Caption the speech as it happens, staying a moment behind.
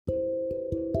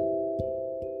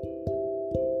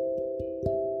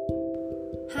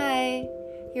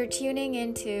You're tuning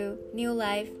into New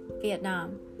Life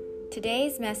Vietnam.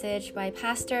 Today's message by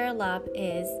Pastor Lap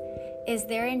is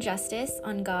there injustice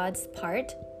on God's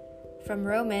part? From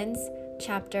Romans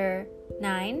chapter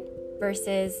 9,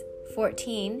 verses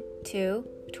 14 to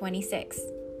 26.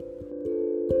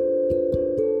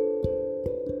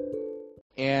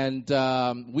 And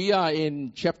we are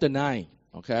in chapter 9,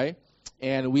 okay?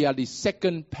 And we are the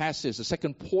second passage, the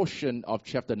second portion of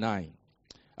chapter 9.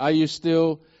 Are you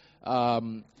still,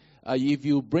 if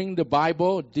you bring the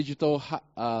Bible, digital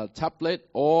tablet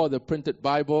or the printed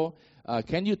Bible,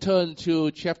 can you turn to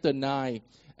chapter 9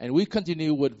 and we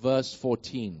continue with verse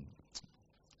 14.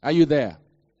 Are you there?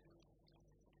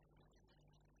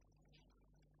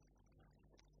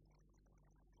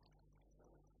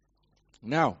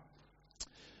 Now,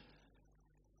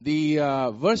 the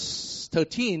verse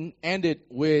 13 ended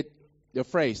with the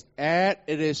phrase, "As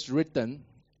it is written,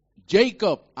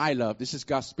 Jacob I love." This is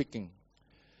God speaking.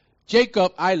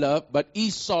 "Jacob I love, but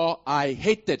Esau I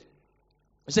hated."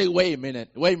 I say, wait a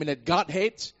minute. God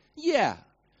hates? Yeah.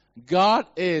 God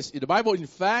is, the Bible in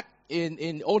fact,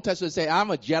 in Old Testament say,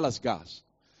 I'm a jealous God.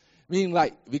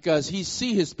 Meaning because he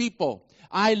see his people.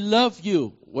 I love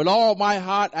you. With all my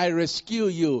heart, I rescue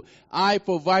you. I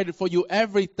provided for you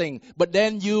everything. But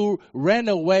then you ran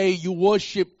away. You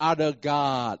worship other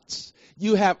gods.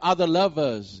 You have other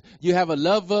lovers. You have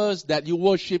lovers that you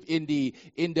worship in the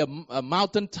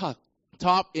mountain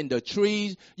top, in the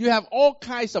trees. You have all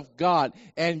kinds of God,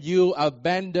 and you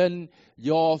abandon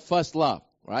your first love.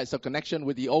 Right, so connection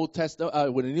with the Old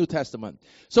Testament, with the New Testament.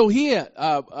 So here,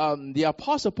 the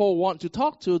Apostle Paul wants to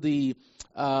talk to the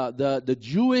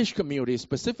Jewish community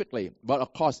specifically, but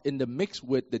of course in the mix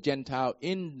with the Gentile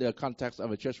in the context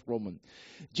of a church Roman.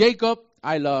 Jacob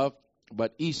I love,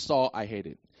 but Esau I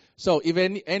hated. So if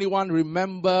anyone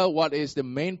remember what is the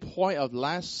main point of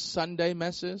last Sunday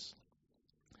message,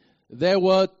 there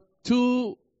were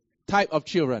two type of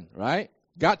children, right?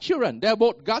 God children. They're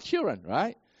both God children,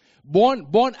 right?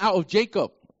 Born out of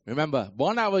Jacob. Remember,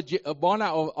 born out of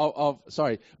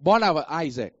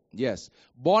Isaac. Yes,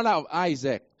 born out of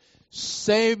Isaac.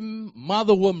 Same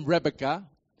mother womb, Rebecca,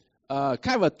 kind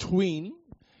of a twin,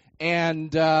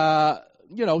 and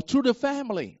through the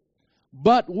family.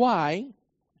 But why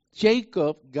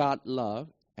Jacob God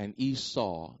loved and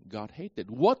Esau God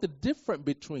hated? What the difference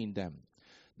between them?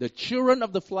 The children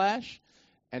of the flesh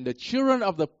and the children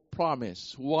of the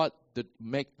promise. What did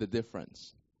make the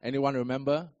difference? Anyone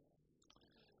remember?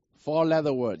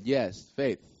 4-letter word. Yes,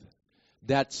 faith.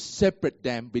 That separate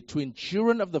them between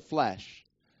children of the flesh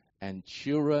and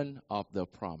children of the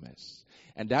promise.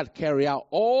 And that carry out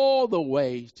all the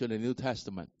way to the New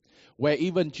Testament, where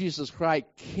even Jesus Christ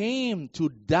came to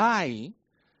die.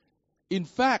 In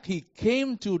fact, he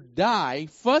came to die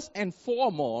first and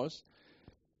foremost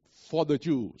for the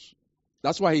Jews.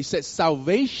 That's why he said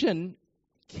salvation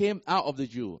came out of the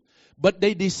Jews. But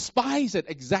they despise it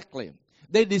exactly.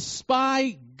 They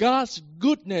despise God's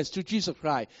goodness to Jesus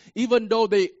Christ. Even though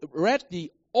they read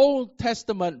the Old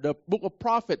Testament, the book of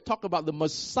prophet, talk about the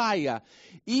Messiah.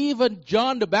 Even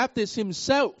John the Baptist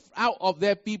himself, out of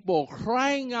their people,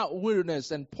 crying out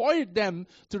wilderness and pointed them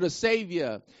to the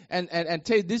Savior. And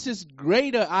say, this is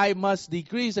greater, I must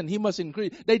decrease and he must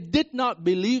increase. They did not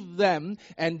believe them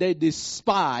and they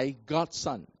despise God's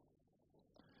Son.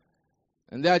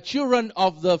 And they are children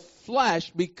of the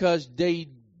flesh because they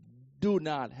do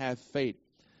not have faith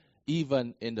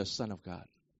even in the Son of God.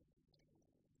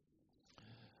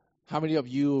 How many of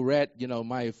you read,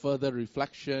 my further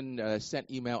reflection? Sent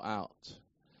email out.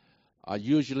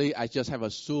 Usually I just have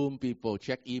assumed people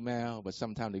check email, but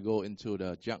sometimes they go into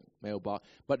the junk mailbox.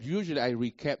 But usually I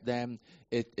recap them.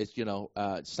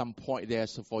 It's some point there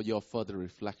for your further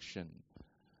reflection.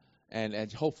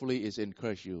 And hopefully it's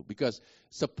encouraged you. Because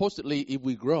supposedly if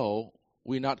we grow,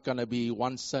 we're not going to be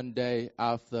one Sunday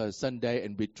after Sunday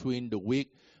and between the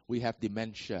week we have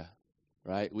dementia,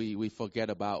 right? We forget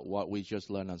about what we just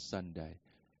learned on Sunday.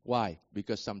 Why?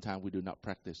 Because sometimes we do not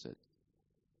practice it.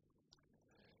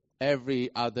 Every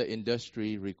other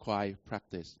industry requires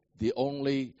practice. The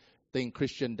only thing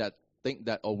Christian that think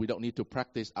that, we don't need to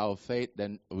practice our faith,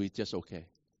 then we just okay.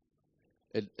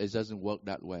 It doesn't work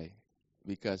that way.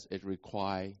 Because it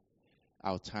requires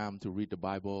our time to read the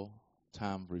Bible,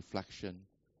 time reflection,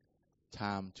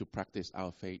 time to practice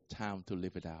our faith, time to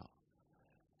live it out.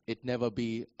 It never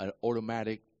be an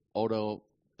automatic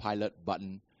autopilot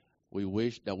button. We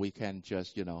wish that we can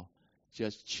just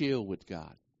chill with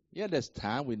God. Yeah, there's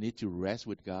time we need to rest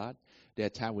with God.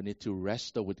 There's time we need to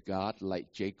wrestle with God,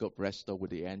 like Jacob wrestled with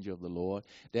the angel of the Lord.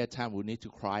 There's time we need to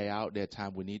cry out. There's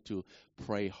time we need to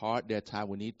pray hard. There's time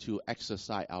we need to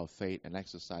exercise our faith and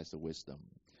exercise the wisdom.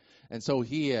 And so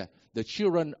here, the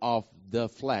children of the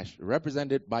flesh,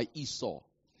 represented by Esau.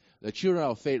 The children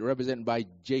of faith, represented by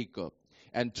Jacob.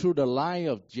 And through the line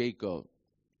of Jacob,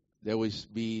 there will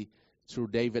be, through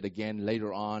David again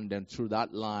later on, then through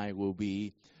that line will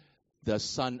be the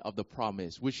son of the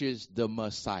promise, which is the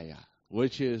Messiah,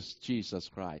 which is Jesus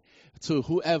Christ. So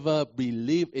whoever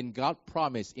believes in God's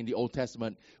promise in the Old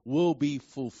Testament will be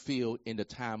fulfilled in the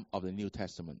time of the New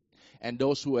Testament. And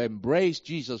those who embrace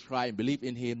Jesus Christ and believe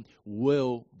in Him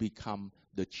will become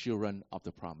the children of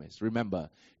the promise. Remember,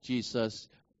 Jesus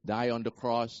died on the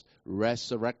cross,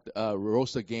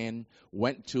 rose again,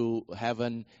 went to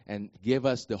heaven and gave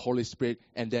us the Holy Spirit,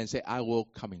 and then said, I will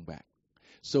coming back.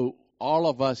 So all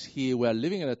of us here, we're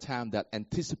living in a time that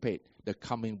anticipate the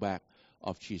coming back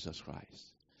of Jesus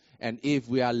Christ. And if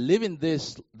we are living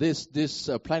this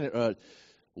planet Earth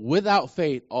without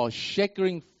faith or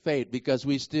shaking faith because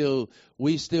we still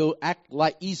act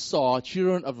like Esau,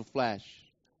 children of the flesh,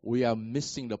 we are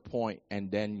missing the point, and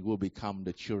then we'll become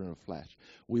the children of the flesh.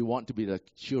 We want to be the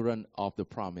children of the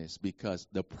promise because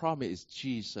the promise is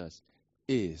Jesus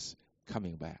is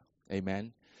coming back.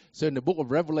 Amen. So in the book of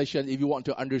Revelation, if you want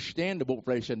to understand the book of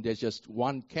Revelation, there's just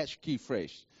one catch key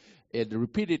phrase. It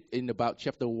repeated in about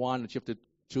chapter 1, chapter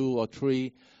 2 or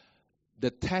 3,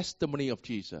 the testimony of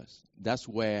Jesus. That's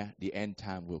where the end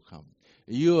time will come.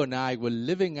 You and I were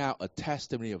living out a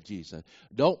testimony of Jesus.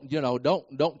 Don't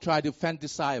try to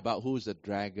fantasize about who's the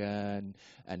dragon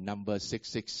and number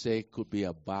 666 could be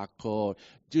a barcode.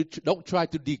 Don't try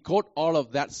to decode all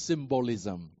of that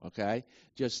symbolism, okay?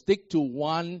 Just stick to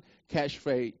one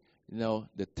catchphrase,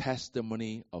 the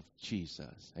testimony of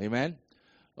Jesus. Amen?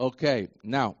 Okay,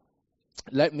 now,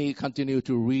 let me continue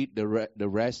to read the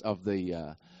rest of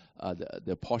the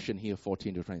portion here,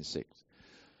 14 to 26.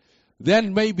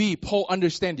 Then maybe Paul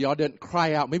understand the audience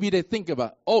cry out. Maybe they think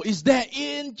about, is there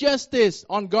injustice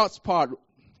on God's part?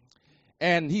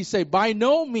 And he say, by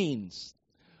no means.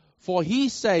 For he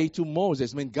say to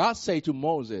Moses, God say to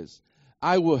Moses,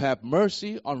 I will have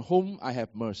mercy on whom I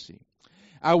have mercy.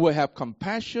 I will have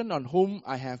compassion on whom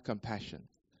I have compassion.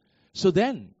 So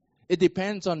then, it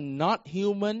depends on not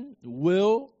human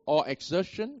will or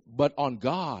exertion, but on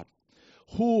God,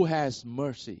 who has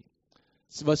mercy.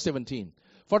 Verse 17.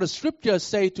 For the scriptures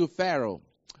say to Pharaoh,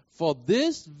 for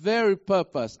this very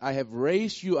purpose I have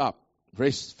raised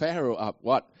Pharaoh up.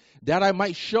 What? That I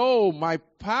might show my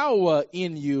power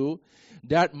in you,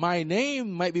 that my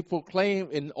name might be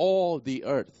proclaimed in all the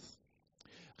earth.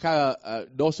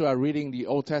 Those who are reading the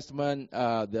Old Testament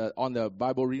on the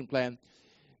Bible reading plan,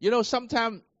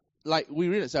 sometimes like we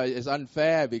read it's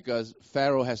unfair because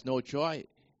Pharaoh has no choice.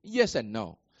 Yes and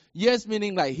no. Yes,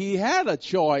 meaning like he had a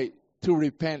choice to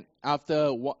repent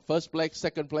after first plague,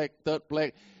 second plague, third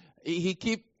plague. He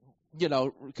keep,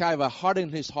 kind of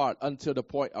hardening his heart until the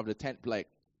point of the 10th plague,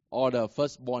 or the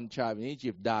firstborn child in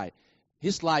Egypt died.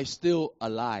 His life still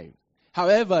alive.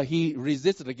 However, he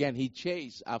resisted again. He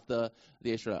chased after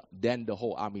the Israel. Then the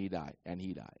whole army died, and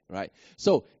he died, right?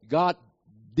 So God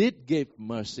did give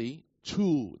mercy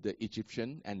to the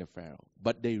Egyptian and the Pharaoh,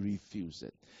 but they refused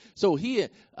it. So here,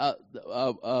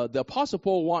 the Apostle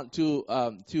Paul want to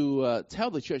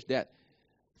tell the church that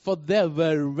for that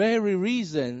very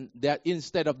reason, that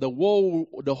instead of the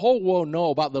whole world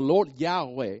know about the Lord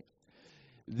Yahweh,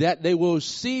 that they will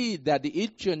see that the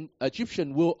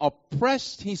Egyptian will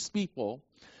oppress his people,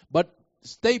 but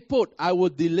stay put, I will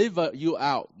deliver you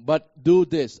out, but do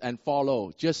this and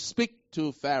follow. Just speak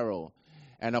to Pharaoh.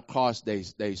 And of course,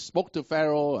 they spoke to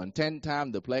Pharaoh and 10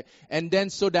 times the plague. And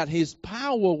then so that his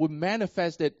power will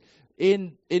manifest it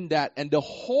in that. And the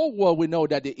whole world will know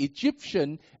that the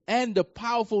Egyptian and the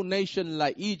powerful nation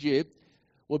like Egypt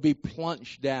will be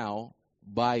plunged down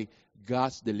by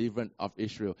God's deliverance of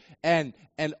Israel. And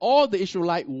all the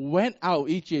Israelites went out of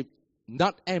Egypt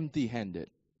not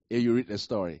empty-handed. If you read the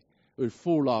story. It was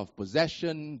full of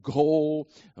possession, gold,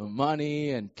 money,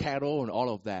 and cattle, and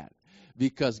all of that.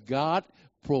 Because God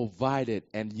provided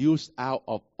and used out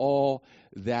of all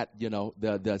that,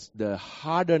 the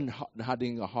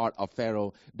hardening heart of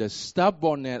Pharaoh, the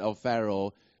stubbornness of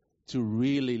Pharaoh, to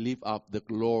really lift up the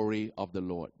glory of the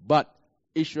Lord. But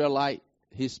Israelite,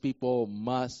 his people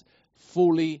must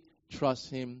fully trust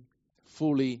him,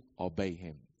 fully obey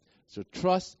him. So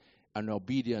trust and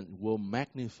obedience will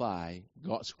magnify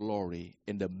God's glory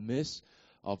in the midst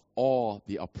of all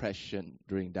the oppression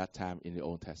during that time in the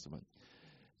Old Testament.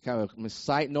 Kind of a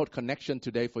side note connection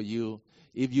today for you.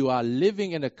 If you are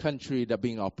living in a country that's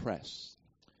being oppressed,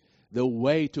 the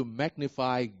way to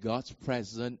magnify God's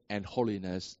presence and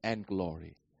holiness and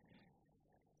glory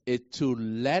is to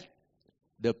let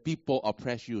the people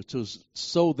oppress you,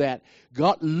 so that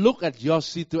God look at your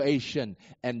situation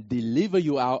and deliver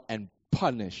you out and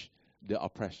punish the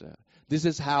oppressor. This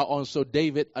is how also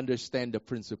David understand the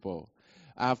principle.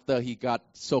 After he got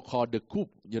so-called the coup,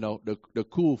 the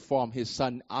coup from his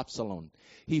son Absalom,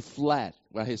 he fled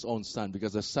with his own son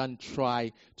because the son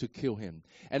tried to kill him.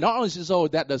 And not only so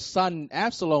that the son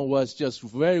Absalom was just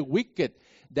very wicked,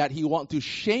 that he wanted to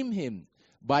shame him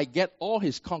by get all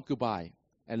his concubines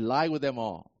and lie with them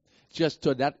all, just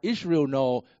so that Israel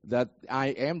know that I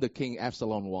am the king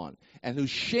Absalom one, and to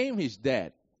shame his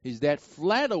dad. His dad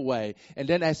fled away, and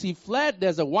then as he fled,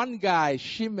 there's one guy,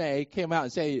 Shimei, came out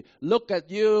and said, look at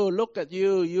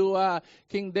you, you are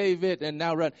King David, and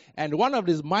now run. And one of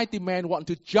these mighty men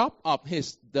wanted to chop up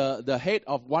the head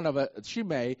of one of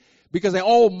Shimei, because they're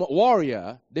all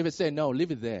warrior. David said, no,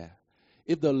 leave it there.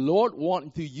 If the Lord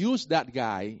wants to use that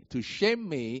guy to shame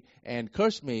me and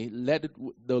curse me,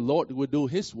 the Lord will do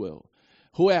his will.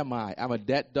 Who am I? I'm a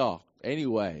dead dog.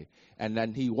 Anyway. And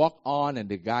then he walked on, and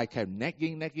the guy kept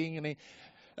nagging,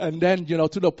 and then,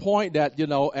 to the point that,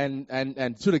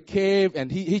 and to the cave,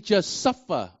 and he just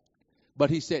suffered. But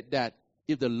he said that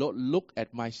if the Lord look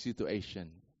at my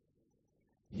situation,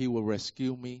 he will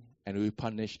rescue me and will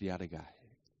punish the other guy.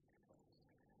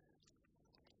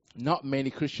 Not many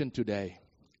Christians today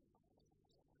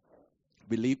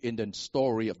believe in the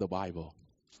story of the Bible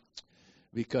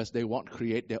because they want to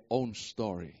create their own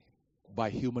story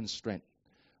by human strength,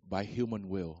 by human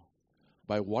will,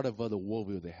 by whatever the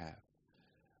worldview they have.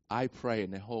 I pray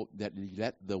and I hope that you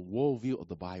let the worldview of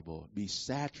the Bible be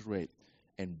saturated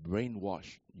and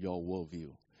brainwash your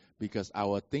worldview, because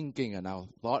our thinking and our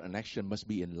thought and action must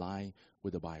be in line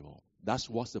with the Bible. That's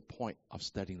what's the point of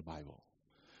studying the Bible.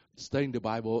 Studying the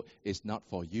Bible is not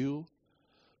for you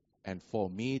and for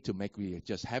me to make we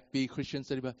just happy Christians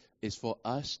study, but it's for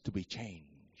us to be changed.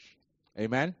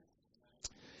 Amen?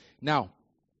 Now,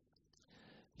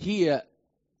 here,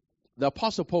 the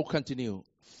Apostle Paul continues.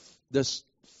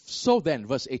 So then,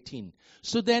 verse 18.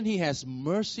 So then he has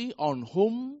mercy on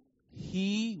whom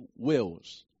he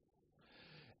wills.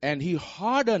 And he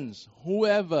hardens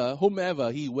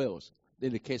whomever he wills.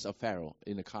 In the case of Pharaoh,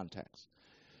 in the context.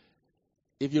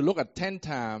 If you look at 10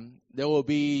 times, there will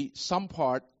be some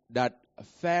part that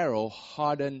Pharaoh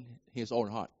hardened his own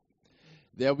heart.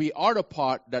 There will be other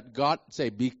part that God say,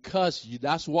 because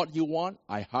that's what you want,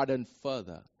 I harden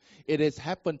further. It has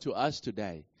happened to us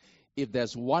today. If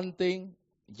there's one thing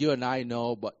you and I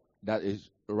know, but that is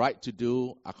right to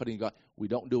do according to God, we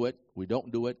don't do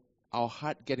it. Our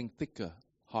heart getting thicker,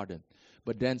 hardened.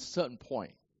 But then certain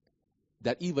point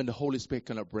that even the Holy Spirit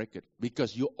cannot break it,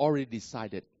 because you already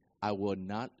decided, I will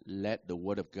not let the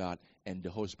Word of God and the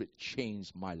Holy Spirit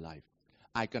change my life.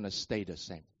 I'm going to stay the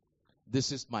same.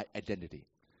 This is my identity.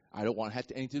 I don't want to have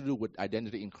anything to do with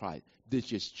identity in Christ.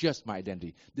 This is just my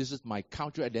identity. This is my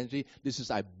counter identity. This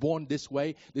is I born this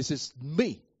way. This is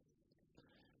me.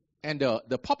 And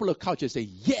the popular culture say,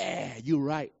 yeah, you're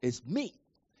right. It's me.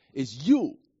 It's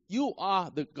you. You are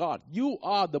the God. You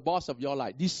are the boss of your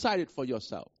life. Decide it for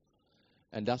yourself.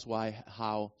 And that's why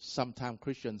how sometimes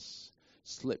Christians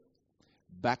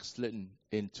backslidden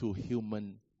into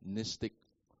humanistic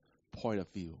point of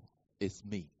view. It's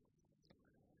me.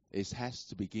 It has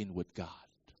to begin with God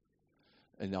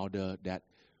in order that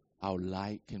our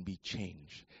life can be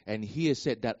changed. And he has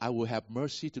said that I will have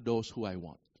mercy to those who I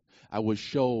want. I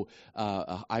will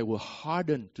I will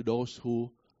harden to those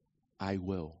who I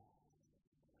will.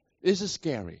 This is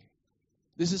scary.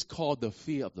 This is called the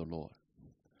fear of the Lord.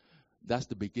 That's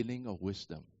the beginning of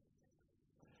wisdom.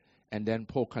 And then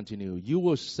Paul continues, you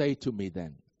will say to me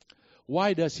then,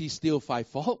 why does he still find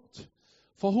fault?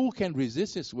 For who can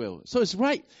resist his will? So it's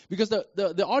right. Because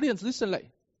the audience listen like,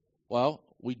 well,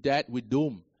 we dead, we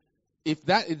doomed. If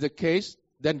that is the case,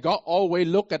 then God always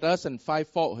look at us and find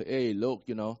fault. Hey, look,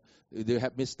 they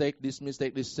have mistake, this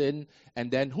sin.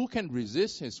 And then who can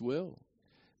resist his will?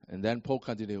 And then Paul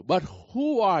continues, but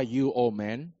who are you, O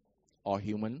man, or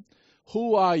human?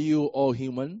 Who are you, O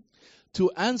human,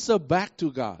 to answer back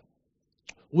to God?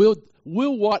 Will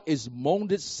what is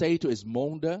molded say to its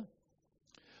molder,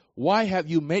 why have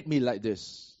you made me like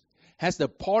this? Has the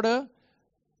potter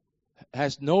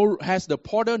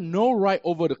no right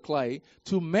over the clay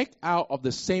to make out of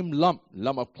the same lump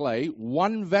of clay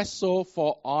one vessel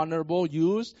for honorable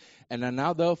use and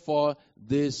another for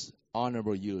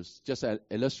dishonorable use? Just an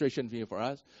illustration here for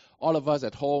us. All of us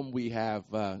at home, we have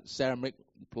ceramic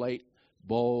plate,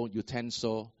 bowl,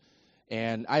 utensil,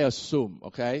 and I assume,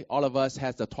 okay, all of us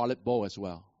has the toilet bowl as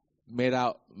well, made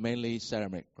out mainly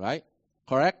ceramic, right?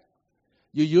 Correct?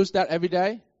 You use that every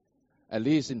day? At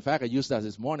least, in fact, I used that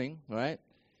this morning, right?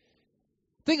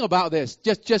 Think about this.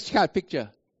 Just kind of picture.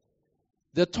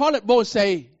 The toilet bowl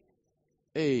say,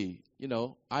 hey,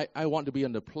 I want to be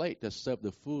on the plate that serve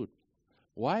the food.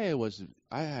 Why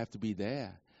I have to be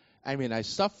there? I mean, I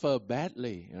suffer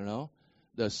badly,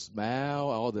 The smell,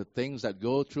 all the things that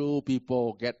go through,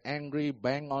 people get angry,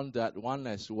 bang on that one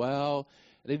as well.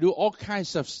 They do all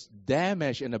kinds of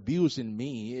damage and abuse in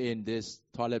me in this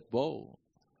toilet bowl.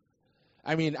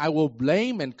 I mean, I will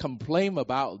blame and complain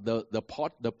about the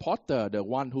potter, the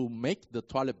one who make the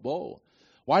toilet bowl.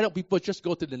 Why don't people just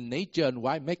go to the nature and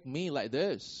why make me like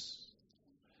this?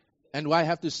 And why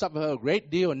have to suffer a great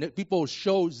deal and people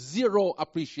show zero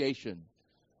appreciation?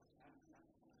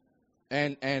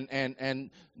 And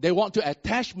they want to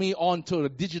attach me onto a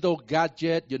digital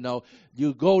gadget,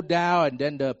 You go down and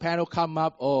then the panel come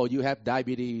up, oh, you have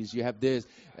diabetes, you have this,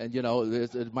 and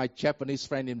it's my Japanese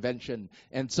friend invention.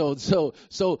 And so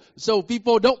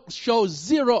people don't show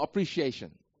zero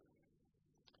appreciation.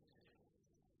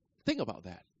 Think about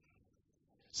that.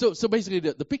 So basically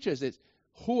the picture is this.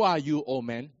 Who are you, old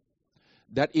man,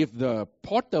 that if the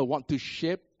potter want to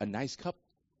shape a nice cup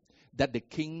that the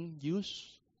king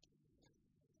use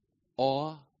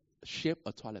or shape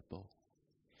a toilet bowl?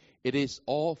 It is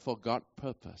all for God's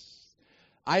purpose.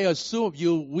 I assume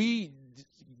we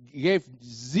gave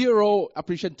zero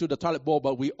appreciation to the toilet bowl,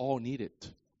 but we all need it,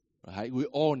 right? We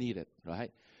all need it,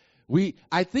 right?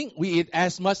 I think we eat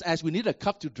as much as we need a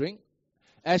cup to drink,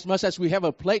 as much as we have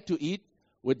a plate to eat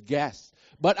with gas.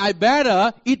 But I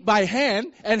better eat by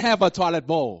hand and have a toilet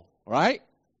bowl, right?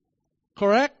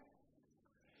 Correct?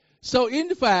 So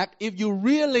in fact, if you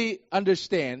really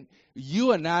understand,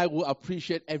 you and I will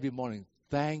appreciate every morning.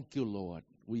 Thank you, Lord,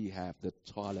 we have the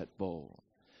toilet bowl.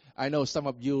 I know some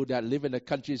of you that live in the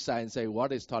countryside and say,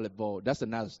 what is toilet bowl? That's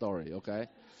another story, okay?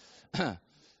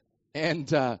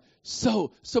 And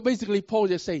so basically Paul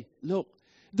just say, look,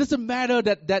 it doesn't matter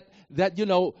that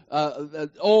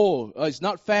it's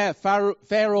not fair.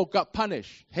 Pharaoh got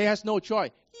punished. He has no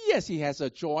choice. Yes, he has a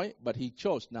choice, but he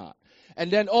chose not. And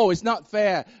then, it's not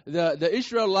fair. The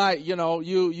Israelite,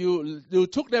 you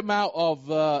took them out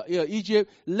of Egypt.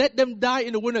 Let them die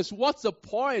in the wilderness. What's the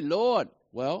point, Lord?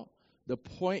 Well, the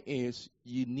point is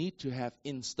you need to have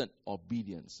instant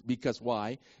obedience. Because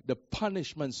why? The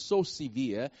punishment so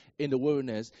severe in the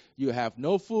wilderness. You have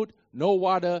no food, no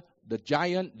water, the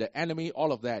giant, the enemy,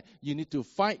 all of that. You need to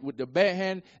fight with the bare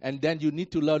hand, and then you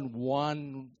need to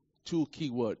learn 2 key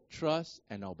words: trust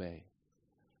and obey.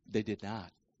 They did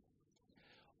not.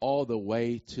 All the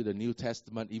way to the New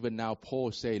Testament, even now,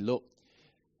 Paul say, look,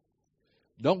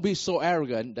 don't be so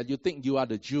arrogant that you think you are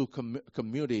the Jew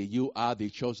community, you are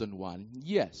the chosen one.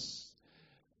 Yes.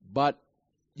 But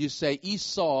you say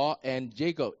Esau and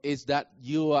Jacob, is that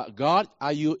you are God?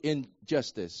 Are you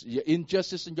injustice?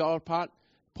 Injustice in your part?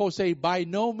 Paul say, by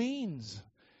no means.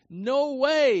 No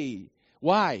way.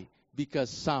 Why? Because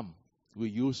some we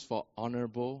use for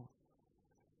honorable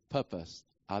purpose.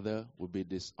 Other would be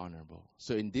dishonorable.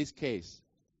 So in this case,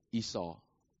 Esau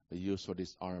is used for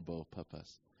dishonorable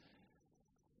purpose.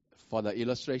 For the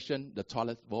illustration, the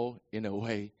toilet bowl, in a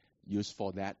way, used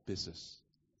for that business.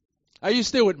 Are you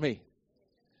still with me?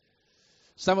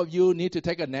 Some of you need to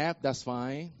take a nap. That's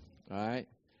fine. All right.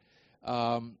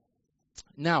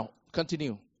 Now,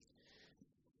 continue.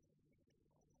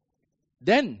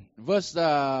 Then, verse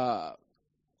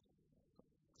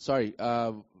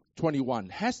 21.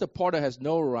 Has the potter has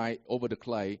no right over the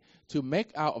clay to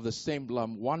make out of the same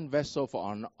lump one vessel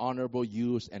for honorable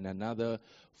use and another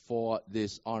for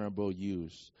dishonorable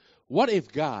use? What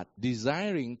if God,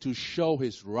 desiring to show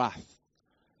his wrath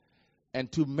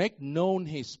and to make known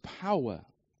his power,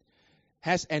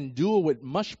 has endured with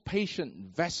much patience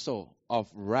vessel of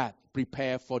wrath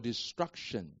prepared for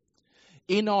destruction,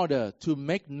 in order to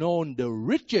make known the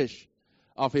riches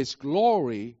of his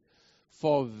glory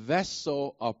for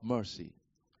vessel of mercy,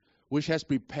 which has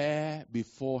prepared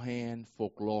beforehand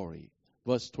for glory.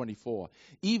 Verse 24.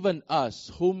 Even us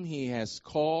whom he has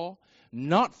called,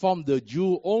 not from the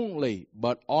Jew only,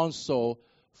 but also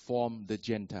from the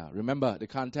Gentile. Remember the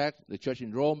context, the church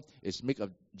in Rome is mix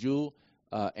of Jew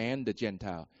and the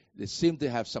Gentile. They seem to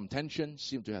have some tension,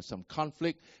 seem to have some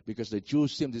conflict, because the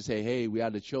Jews seem to say, hey, we are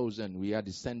the chosen, we are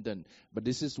descendant. But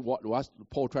this is what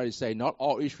Paul tried to say, not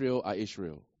all Israel are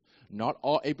Israel. Not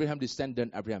all Abraham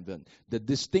descendant, Abraham. The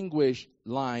distinguished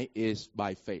line is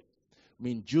by faith. I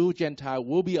mean, Jew, Gentile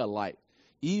will be alike.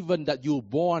 Even that you're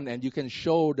born and you can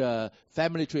show the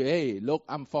family tree, hey, look,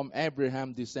 I'm from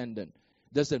Abraham descendant.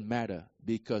 Doesn't matter,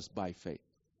 because by faith.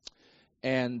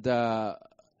 And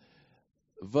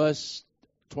verse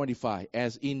 25,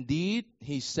 as indeed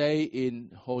he say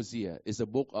in Hosea, is a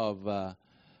book of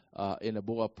in the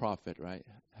book of prophet, right?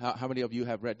 How many of you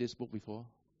have read this book before?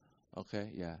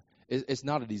 Okay, yeah. It's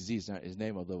not a disease, right? It's the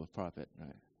name of the prophet,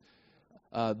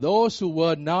 right? Those who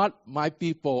were not my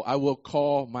people, I will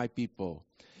call my people.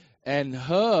 And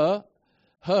her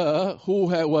who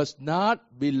was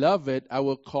not beloved, I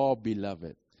will call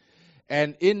beloved.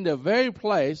 And in the very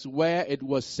place where it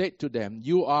was said to them,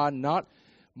 you are not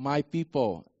my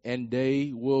people, and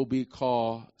they will be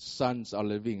called sons of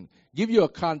living. Give you a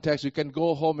context, you can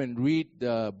go home and read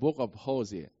the book of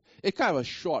Hosea. It's kind of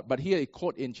short, but here it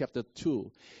quote in chapter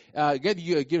 2.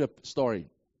 Give a story.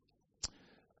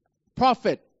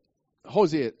 Prophet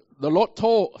Hosea, the Lord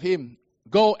told him,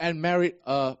 go and marry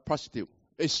a prostitute.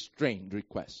 A strange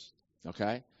request.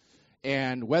 Okay?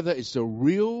 And whether it's a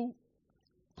real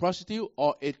prostitute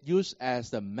or it used as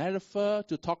the metaphor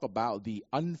to talk about the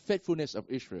unfaithfulness of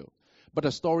Israel. But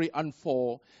the story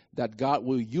unfolds that God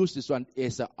will use this one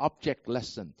as an object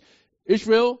lesson.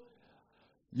 Israel,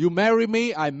 you marry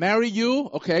me, I marry you.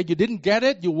 Okay, you didn't get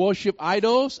it, you worship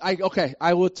idols.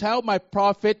 I will tell my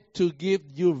prophet to give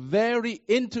you very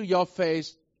into your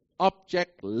face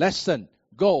object lesson.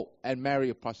 Go and marry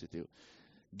a prostitute.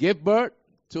 Give birth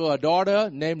to a daughter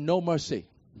named No Mercy.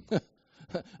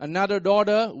 Another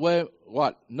daughter with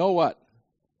what? No what?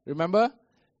 Remember?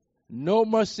 No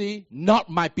mercy, not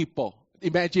my people.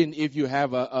 Imagine if you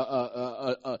have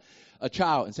a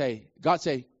child and say, God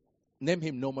say, name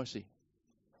him No Mercy.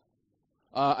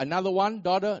 Another one,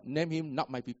 daughter, name him Not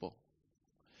My People.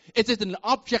 It is an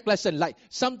object lesson. Like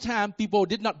sometimes people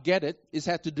did not get it. It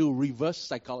had to do reverse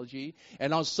psychology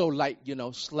and also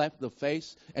slap the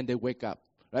face and they wake up.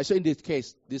 Right? So in this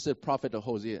case, this is a prophet of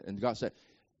Hosea, and God said,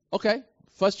 okay,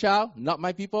 first child, not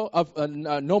my people,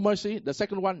 no mercy. The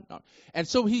second one, no. And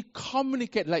so he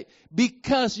communicated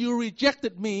because you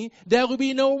rejected me, there will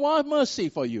be no more mercy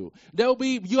for you.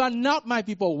 You are not my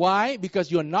people. Why? Because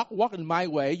you are not walking my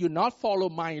way. You not follow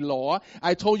my law.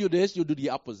 I told you this, you do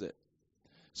the opposite.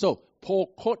 So Paul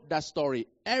quote that story.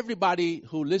 Everybody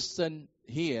who listen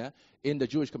here in the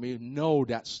Jewish community know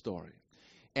that story.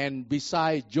 And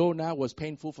besides Jonah was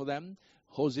painful for them,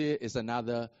 Hosea is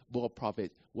another book of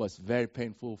prophet was very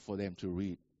painful for them to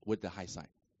read with the high sign.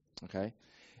 Okay?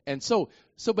 And so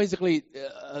basically,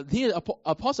 here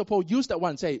Apostle Paul used that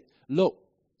one and say, look,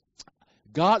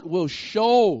 God will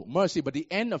show mercy. But the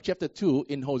end of chapter 2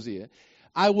 in Hosea,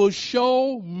 I will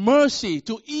show mercy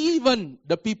to even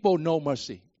the people no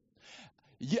mercy.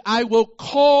 I will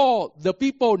call the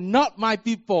people not my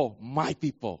people, my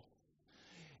people.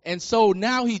 And so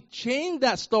now he changed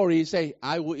that story. He say,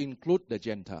 I will include the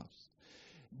Gentiles.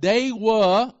 They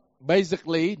were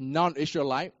basically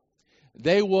non-Israelite.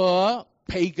 They were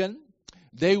pagan.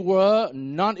 They were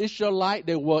non-Israelite.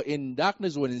 They were in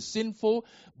darkness, were in sinful.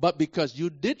 But because you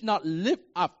did not live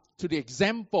up to the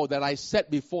example that I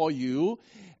set before you,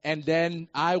 and then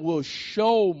I will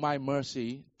show my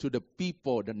mercy to the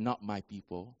people that not my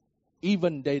people.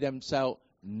 Even they themselves,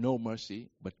 no mercy.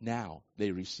 But now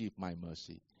they receive my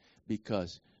mercy.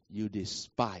 Because you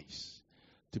despise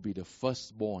to be the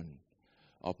firstborn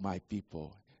of my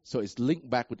people. So it's linked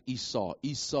back with Esau.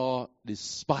 Esau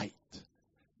despised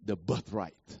the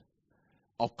birthright.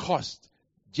 Of course,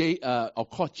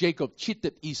 Jacob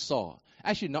cheated Esau.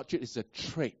 Actually, not cheat, it's a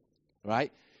trait,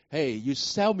 right? Hey, you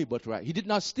sell me birthright. He did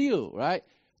not steal, right?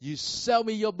 You sell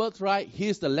me your birthright,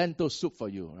 here's the lentil soup for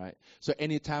you, right? So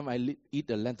anytime I eat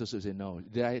the lentil soup, I say, no,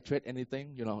 did I trade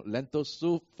anything? Lentil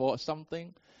soup for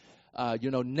something?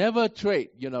 Never trade,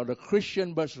 the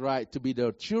Christian birthright to be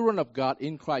the children of God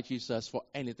in Christ Jesus for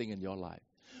anything in your life.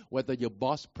 Whether your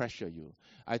boss pressure you.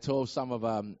 I told some of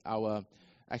our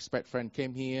expat friends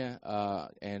came here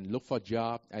and look for a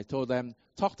job. I told them,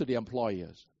 talk to the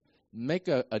employers. Make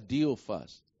a deal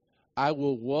first. I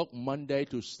will work Monday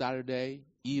to Saturday,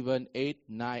 even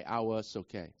 8-9 hours,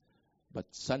 okay. But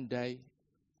Sunday,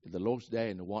 the Lord's day,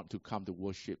 and want to come to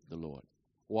worship the Lord.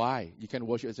 Why? You can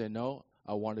worship and say, no,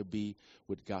 I want to be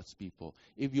with God's people.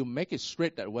 If you make it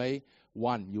straight that way,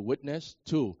 one, you witness.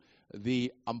 Two,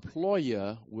 the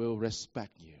employer will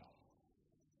respect you.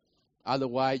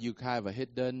 Otherwise, you have a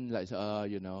hidden,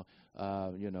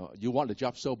 you want the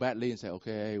job so badly and say,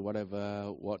 okay,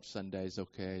 whatever, what Sunday is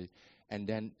okay. And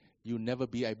then you'll never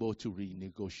be able to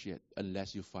renegotiate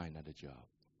unless you find another job.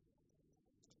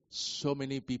 So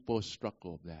many people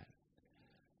struggle with that.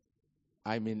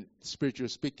 I mean, spiritually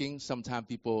speaking, sometimes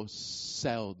people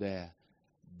sell their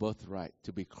birthright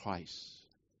to be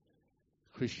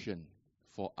Christian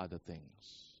for other things.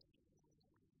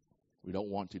 We don't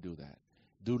want to do that.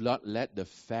 Do not let the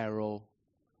Pharaoh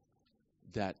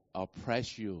that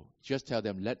oppress you, just tell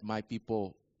them, let my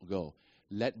people go.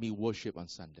 Let me worship on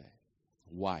Sunday.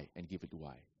 Why? And give it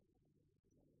why.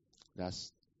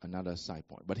 That's another side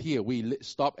point. But here we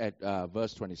stop at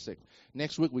verse 26.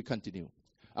 Next week we continue.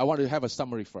 I want to have a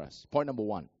summary for us. Point number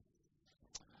 1.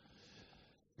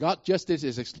 God's justice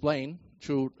is explained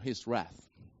through his wrath.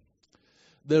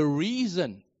 The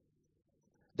reason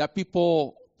that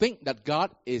people think that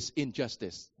God is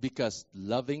injustice because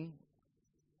loving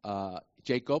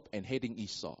Jacob and hating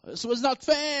Esau. This was not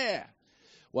fair.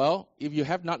 Well, if you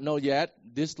have not known yet,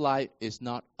 this life is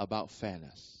not about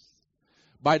fairness.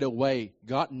 By the way,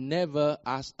 God never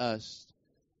asked us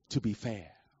to be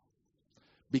fair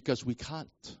because we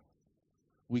can't.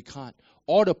 We can't.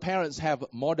 All the parents have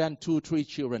more than 2, 3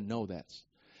 children know that.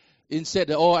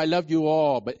 Instead, oh, I love you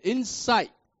all. But inside,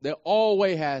 there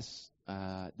always has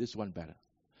this one better.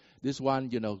 This one,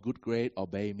 good grade,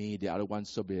 obey me. The other one,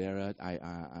 superior, I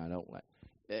don't like.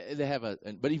 They have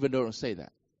but even they don't say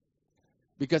that.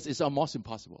 Because it's almost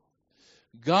impossible.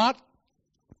 God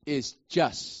is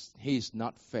just. He is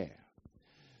not fair.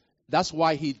 That's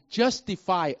why he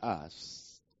justifies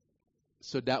us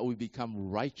so that we become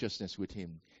righteousness with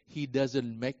him. He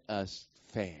doesn't make us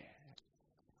fair.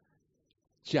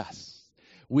 Just.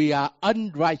 We are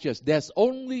unrighteous. There's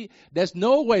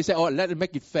no way to say, oh, let it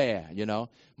make it fair,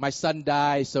 My son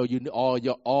died, so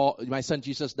my son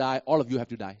Jesus died, all of you have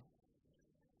to die.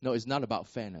 No, it's not about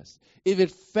fairness. If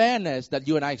it's fairness that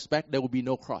you and I expect, there will be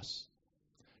no cross.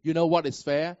 You know what is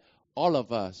fair? All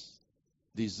of us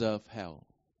deserve hell.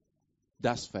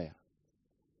 That's fair.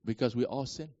 Because we all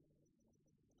sin.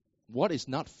 What is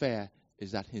not fair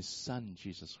is that his son,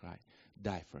 Jesus Christ,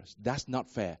 died for us. That's not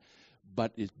fair.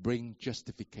 But it brings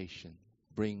justification.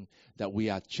 Bring that we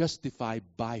are justified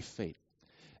by faith.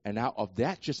 And out of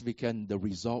that justification, the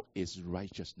result is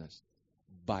righteousness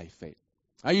by faith.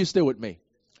 Are you still with me?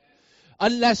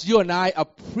 Unless you and I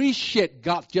appreciate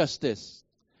God's justice,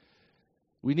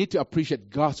 we need to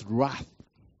appreciate God's wrath.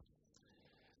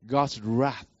 God's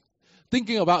wrath.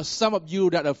 Thinking about some of you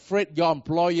that are afraid your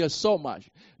employer so much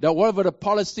that whatever the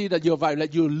policy that you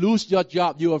violate, that you lose your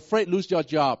job, you're afraid to lose your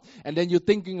job, and then you're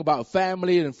thinking about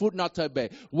family and food not to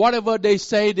obey. Whatever they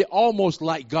say, they almost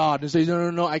like God and say,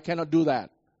 no, I cannot do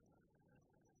that.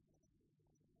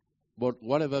 But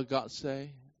whatever God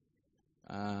say,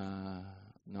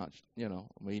 not,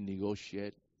 we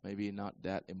negotiate, maybe not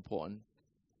that important.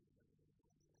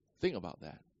 Think about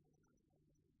that.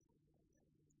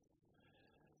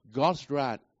 God's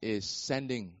wrath is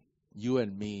sending you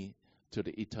and me to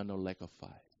the eternal lake of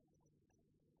fire.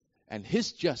 And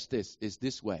his justice is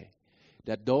this way,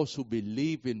 that those who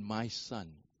believe in my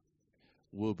son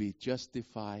will be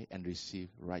justified and receive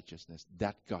righteousness.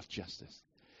 That's God's justice.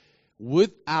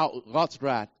 Without God's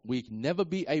wrath, we can never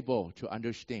be able to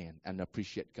understand and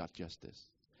appreciate God's justice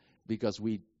because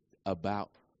we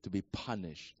about to be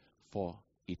punished for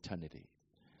eternity.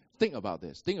 Think about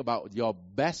this. Think about your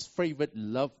best favorite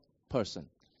loved person.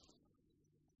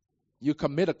 You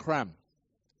commit a crime.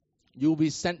 You'll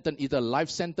be sentenced either life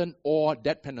sentence or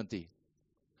death penalty.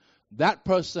 That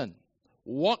person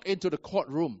walk into the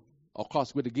courtroom, of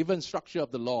course, with the given structure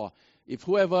of the law. If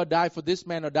whoever died for this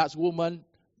man or that woman,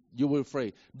 you will be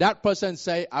free. That person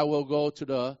say, I will go to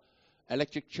the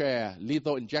electric chair,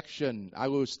 lethal injection. I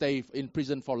will stay in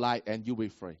prison for life, and you will be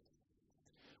free.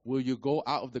 Will you go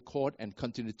out of the court and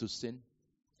continue to sin?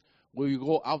 Will you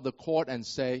go out of the court and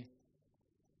say,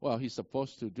 well, he's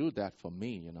supposed to do that for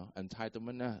me,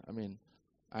 entitlement.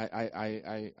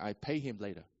 I pay him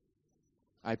later.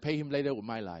 I pay him later with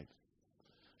my life.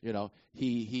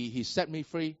 He set me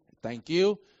free. Thank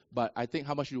you. But I think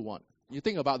how much you want? You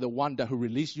think about the one who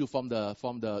released you from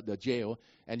the jail,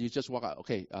 and you just walk out.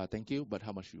 Okay, thank you. But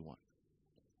how much you want?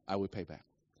 I will pay back.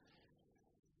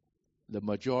 The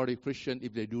majority of Christians,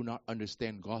 if they do not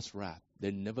understand God's wrath,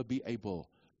 they'll never be able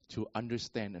to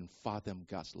understand and fathom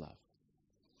God's love.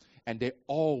 And they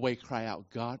always cry out,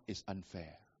 God is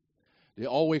unfair. They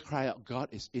always cry out, God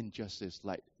is injustice,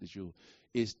 like the Jew.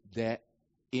 Is there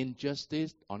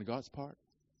injustice on God's part?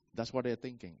 That's what they're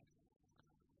thinking.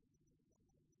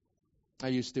 Are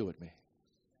you still with me?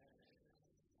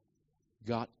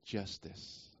 God's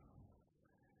justice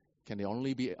can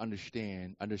only be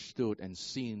understood, and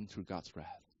seen through God's wrath.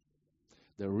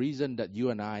 The reason that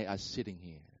you and I are sitting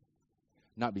here,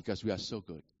 not because we are so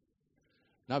good,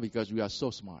 not because we are so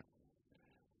smart,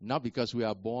 not because we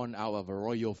are born out of a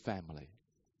royal family.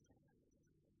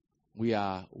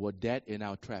 We're dead in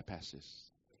our trespasses.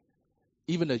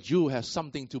 Even a Jew has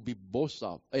something to be boast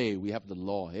of. Hey, we have the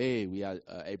law. Hey, we are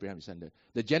Abraham's descendant.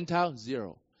 The Gentile,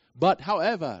 zero. But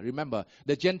however, remember,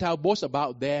 the Gentile boast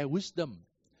about their wisdom.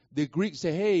 The Greeks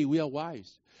say, hey, we are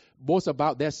wise. Boast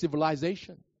about their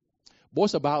civilization.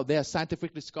 Boast about their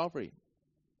scientific discovery.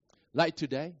 Like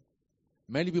today,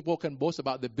 Many people can boast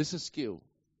about their business skill,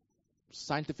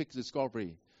 scientific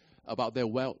discovery, about their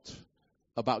wealth,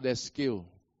 about their skill,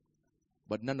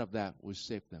 but none of that will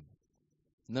save them.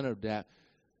 None of that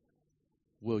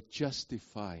will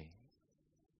justify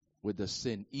with the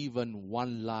sin. Even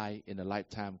one lie in a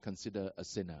lifetime considered a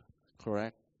sinner.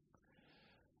 Correct?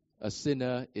 A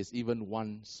sinner is even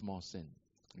one small sin.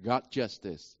 God's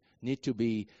justice need to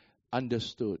be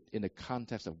understood in the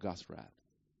context of God's wrath.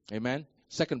 Amen?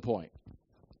 Second point.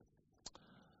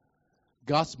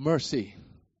 God's mercy.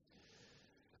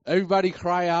 Everybody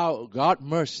cry out, God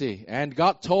mercy. And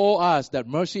God told us that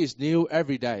mercy is new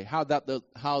every day. How does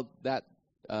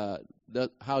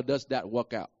that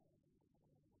work out?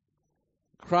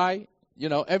 Cry,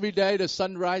 every day the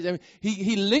sunrise. I mean,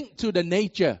 he linked to the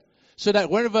nature so that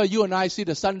whenever you and I see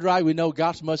the sunrise, we know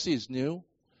God's mercy is new.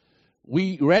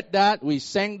 We read that, we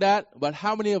sang that, but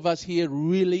how many of us here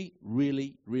really,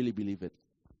 really, really believe it?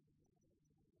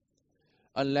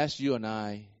 Unless you and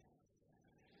I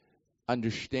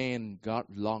understand God's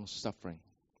long-suffering.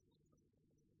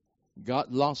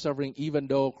 God long-suffering, even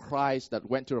though Christ that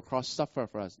went to the cross suffered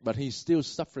for us, but He's still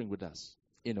suffering with us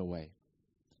in a way.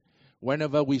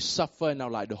 Whenever we suffer in our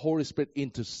life, the Holy Spirit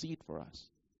intercedes for us.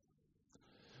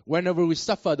 Whenever we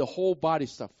suffer, the whole body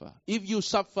suffers. If you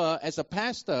suffer as a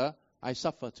pastor, I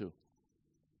suffer too.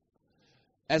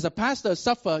 As a pastor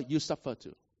suffer, you suffer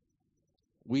too.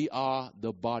 We are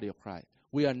the body of Christ.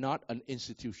 We are not an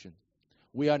institution.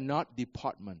 We are not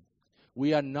department.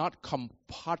 We are not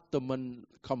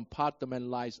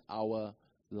compartmentalize our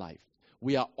life.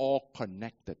 We are all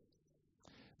connected.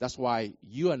 That's why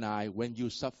you and I, when you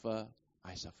suffer,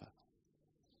 I suffer.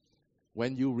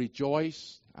 When you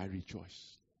rejoice, I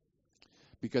rejoice.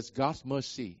 Because God's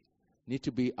mercy need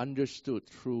to be understood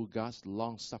through God's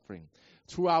long suffering.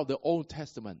 Throughout the Old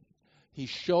Testament, He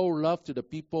showed love to the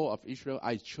people of Israel.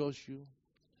 I chose you.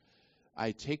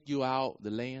 I take you out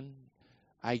the land.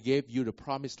 I gave you the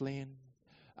promised land.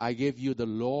 I gave you the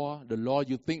law. The law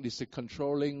you think is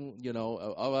controlling,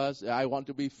 of us. I want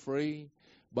to be free.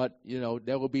 But,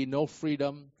 there will be no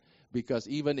freedom because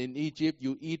even in Egypt,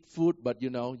 you eat food, but,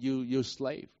 you're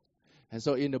slave. And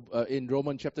so in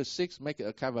Romans chapter 6, make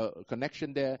a kind of a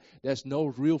connection there. There's no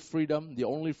real freedom. The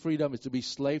only freedom is to be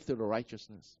slave to the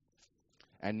righteousness.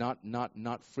 And not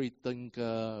free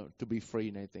thinker to be free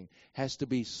in anything. Has to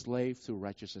be slave to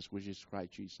righteousness, which is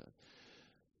Christ Jesus.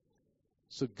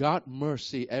 So God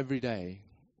mercy every day.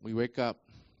 We wake up.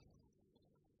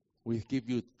 We give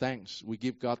you thanks. We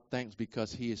give God thanks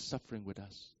because He is suffering with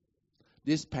us.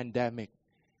 This pandemic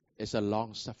is a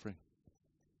long suffering.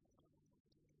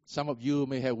 Some of you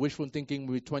may have wishful thinking,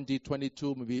 maybe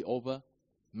 2022 may be over.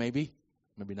 Maybe,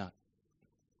 maybe not.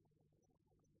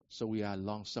 So we are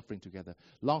long suffering together.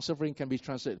 Long suffering can be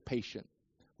translated patient.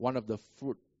 One of the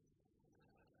fruit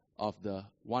of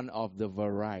one of the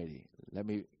variety. Let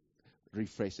me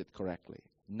rephrase it correctly.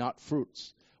 Not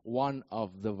fruits. One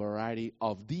of the variety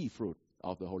of the fruit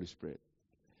of the Holy Spirit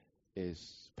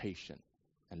is patient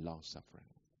and long suffering.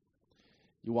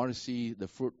 You want to see the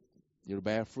fruit, you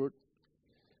bear fruit?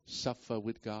 Suffer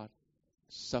with God.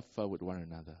 Suffer with one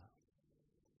another.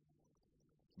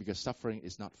 Because suffering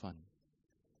is not fun.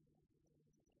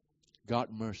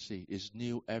 God's mercy is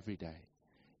new every day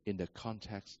in the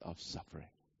context of suffering.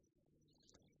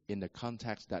 In the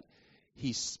context that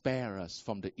He spares us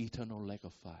from the eternal lake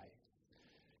of fire.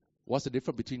 What's the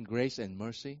difference between grace and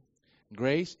mercy?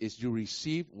 Grace is you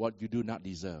receive what you do not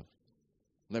deserve.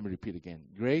 Let me repeat again.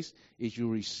 Grace is you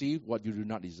receive what you do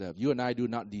not deserve. You and I do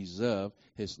not deserve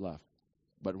His love,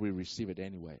 but we receive it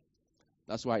anyway.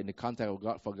 That's why in the context of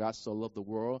God, for God so loved the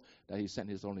world that He sent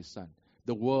His only Son.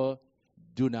 The world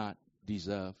do not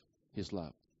deserve His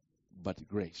love, but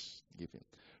grace give Him.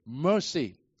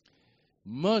 Mercy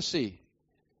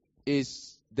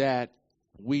is that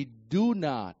we do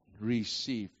not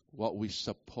receive what we're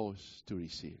supposed to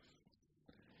receive.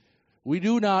 We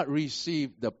do not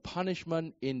receive the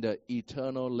punishment in the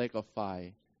eternal lake of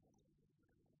fire.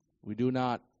 We do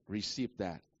not receive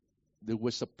that.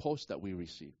 We're supposed that we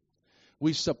receive.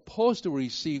 We're supposed to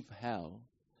receive hell,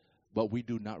 but we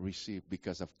do not receive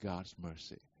because of God's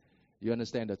mercy. You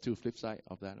understand the two flip side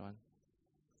of that one?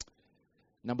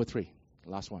 Number 3,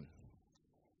 last one.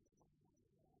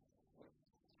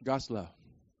 God's love.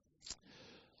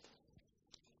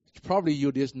 Probably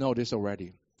you just know this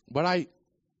already. But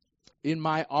in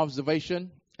my observation,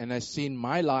 and I've seen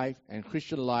my life and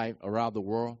Christian life around the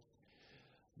world,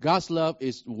 God's love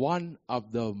is one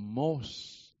of the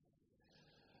most,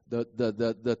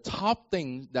 the top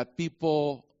things that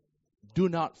people do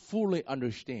not fully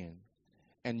understand.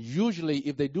 And usually,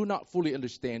 if they do not fully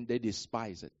understand, they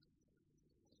despise it.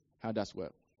 how does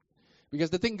work. Because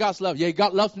they think God's love. Yeah,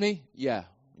 God loves me. Yeah,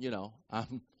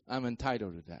 I'm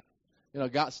entitled to that.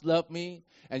 God's love me.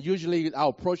 And usually our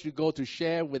approach to go to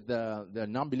share with the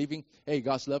non-believing, hey,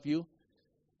 God's love you.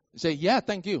 You say, yeah,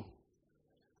 thank you.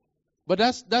 But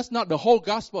that's not the whole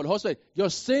gospel. The whole story. Your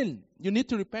sin, you need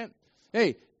to repent.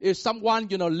 Hey, if someone,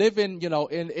 live in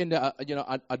the,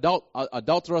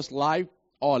 adulterous life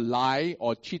or lie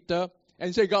or cheater, and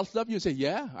you say, God's love you, say,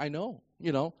 yeah, I know,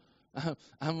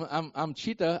 I'm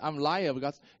cheater, I'm liar.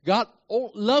 Because God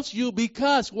loves you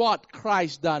because what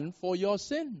Christ done for your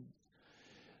sin.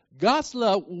 God's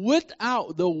love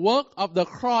without the work of the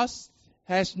cross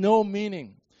has no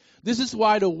meaning. This is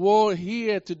why the world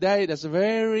here today is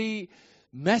very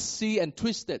messy and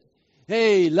twisted.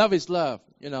 Hey, love is love.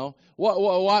 Why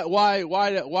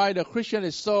the Christian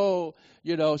is so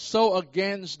so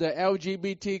against the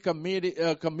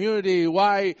LGBT community?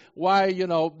 Why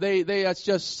they are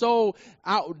just so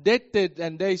outdated,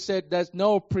 and they said there's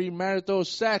no premarital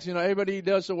sex. Everybody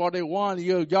does what they want.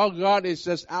 Your God is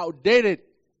just outdated.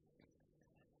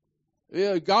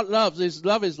 God loves.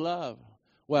 Love is love.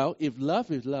 Well, if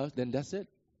love is love, then that's it.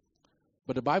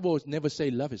 But the Bible never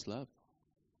say love is love.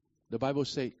 The Bible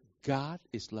say God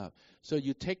is love. So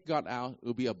you take God out, it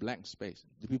will be a blank space.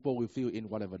 The people will fill in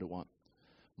whatever they want.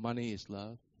 Money is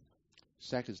love.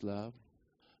 Sex is love.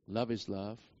 Love is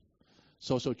love.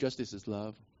 Social justice is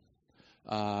love.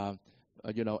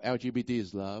 LGBT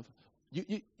is love.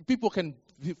 People can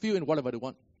fill in whatever they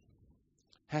want.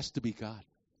 Has to be God.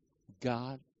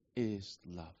 God is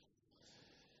love.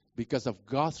 Because of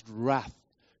God's wrath,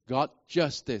 God's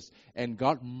justice, and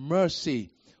God's mercy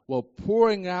were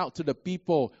pouring out to the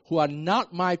people who are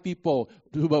not my people,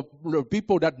 to the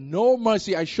people that know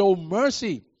mercy. I show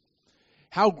mercy.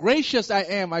 How gracious I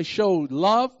am. I show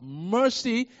love,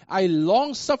 mercy. I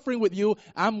long suffering with you.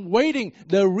 I'm waiting.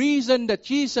 The reason that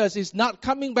Jesus is not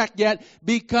coming back yet,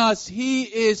 because he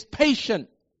is patient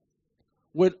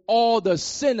with all the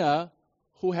sinner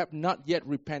who have not yet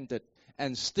repented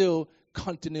and still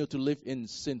continue to live in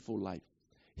sinful life.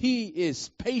 He is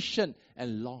patient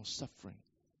and long-suffering.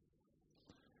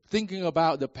 Thinking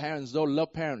about the parents, those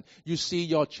love parents. You see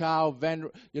your child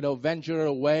venture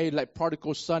away like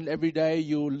prodigal son every day.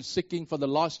 You're seeking for the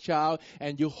lost child,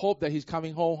 and you hope that he's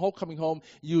coming home.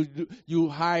 You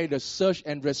hire the search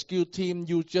and rescue team.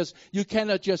 You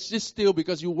cannot just sit still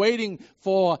because you're waiting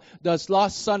for the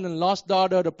lost son and lost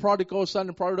daughter, the prodigal son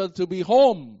and prodigal daughter to be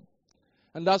home.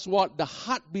 And that's what the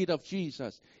heartbeat of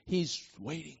Jesus. He's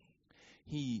waiting.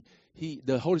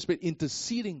 The Holy Spirit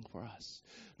interceding for us.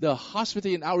 The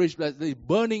hospitality and outreach, the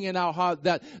burning in our heart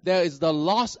that there is the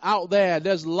lost out there.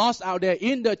 There's lost out there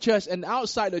in the church and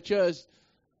outside the church.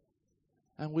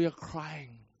 And we are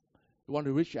crying. We want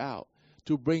to reach out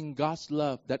to bring God's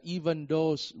love that even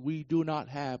those we do not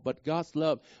have. But God's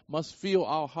love must fill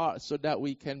our hearts so that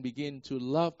we can begin to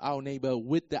love our neighbor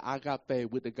with the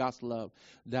agape, with the God's love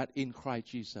that in Christ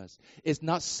Jesus. It's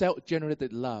not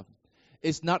self-generated love.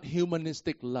 It's not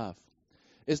humanistic love.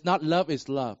 It's not love is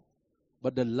love.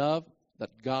 But the love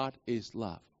that God is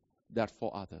love, that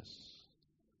for others.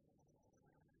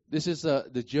 This is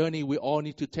the journey we all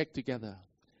need to take together.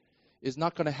 It's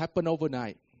not going to happen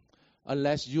overnight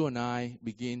unless you and I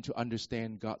begin to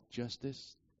understand God's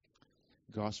justice,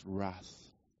 God's wrath,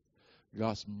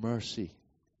 God's mercy,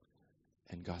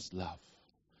 and God's love.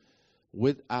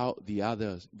 Without the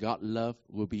others, God's love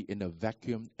will be in a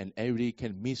vacuum, and everybody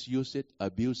can misuse it,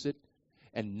 abuse it,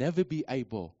 and never be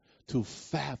able to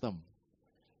fathom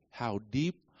how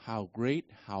deep, how great,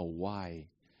 how wide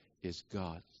is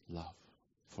God's love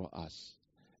for us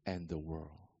and the world.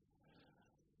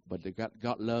 But the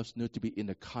God loves need to be in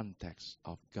the context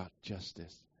of God's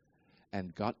justice.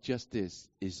 And God's justice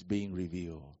is being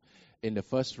revealed. In the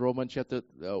first Romans chapter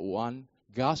 1,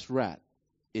 God's wrath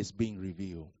is being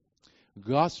revealed.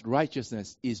 God's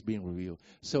righteousness is being revealed.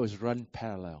 So it's run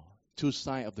parallel. Two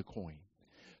sides of the coin.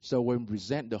 So when we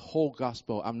present the whole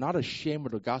gospel, I'm not ashamed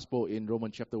of the gospel in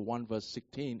Romans chapter 1, verse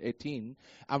 18.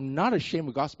 I'm not ashamed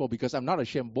of the gospel because I'm not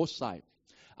ashamed of both sides.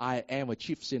 I am a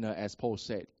chief sinner, as Paul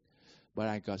said. But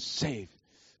I got saved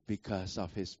because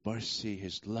of his mercy,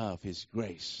 his love, his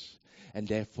grace. And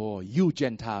therefore, you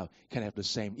Gentile can have the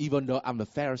same. Even though I'm the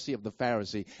Pharisee of the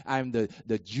Pharisee, I'm the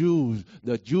Jew,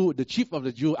 the chief of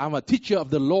the Jew. I'm a teacher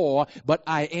of the law, but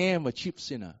I am a chief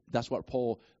sinner. That's what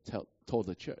Paul told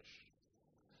the church.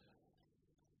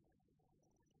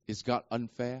 Is God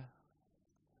unfair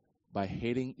by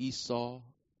hating Esau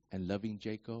and loving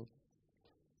Jacob?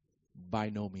 By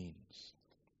no means.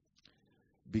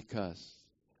 Because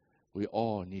we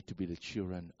all need to be the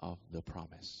children of the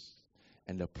promise.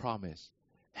 And the promise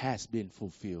has been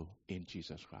fulfilled in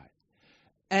Jesus Christ.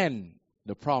 And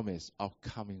the promise of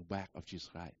coming back of Jesus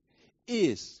Christ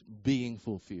is being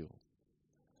fulfilled.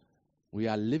 We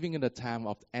are living in a time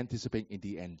of anticipating in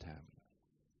the end time.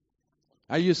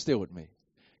 Are you still with me?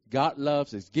 God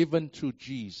loves is given through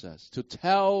Jesus to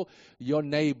tell your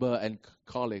neighbor and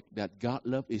colleague that God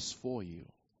love is for you.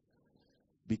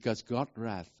 Because God's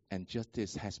wrath and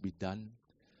justice has been done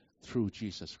through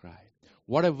Jesus Christ.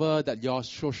 Whatever that your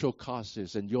social cause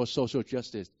is and your social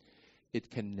justice,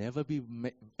 it can never be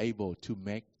able to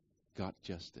make God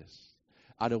justice.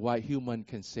 Otherwise, human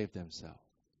can save themselves.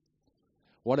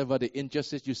 Whatever the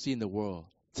injustice you see in the world,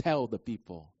 tell the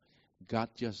people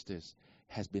God's justice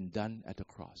has been done at the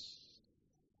cross.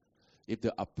 If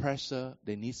the oppressor,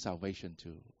 they need salvation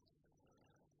too.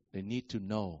 They need to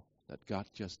know that God's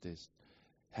justice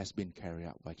has been carried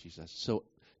out by Jesus. So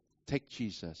take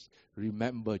Jesus,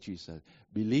 remember Jesus,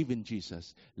 believe in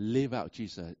Jesus, live out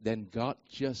Jesus. Then God's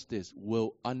justice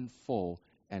will unfold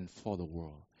and for the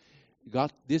world.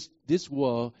 God, this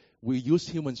world, we use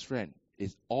human strength,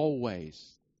 is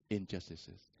always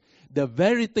injustices. The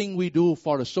very thing we do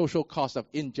for the social cause of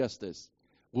injustice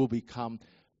will become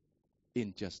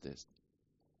injustice.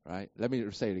 Right? Let me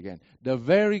say it again. The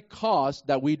very cause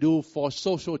that we do for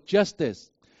social justice,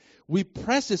 we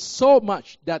press it so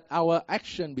much that our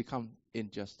action becomes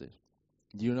injustice.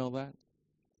 Do you know that?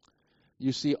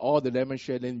 You see all the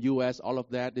demonstration in the U.S., all of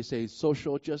that, they say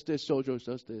social justice, social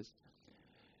justice.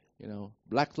 You know,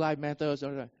 Black Lives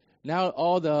Matter. Now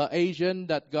all the Asian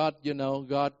that got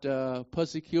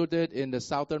persecuted in the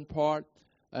southern part,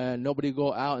 and nobody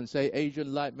go out and say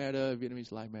Asian life matter,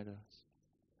 Vietnamese life matter.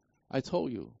 I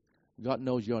told you, God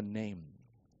knows your name.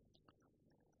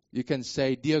 You can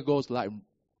say Dear Go's life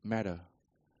matter,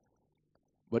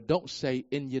 but don't say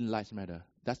Indian lives matter.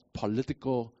 That's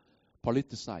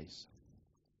politicized.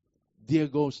 Dear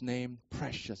Go's name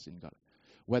precious in God,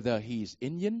 whether he is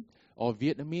Indian or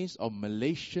Vietnamese or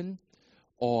Malaysian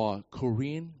or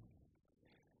Korean,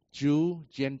 Jew,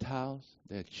 Gentiles,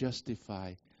 they're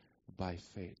justified by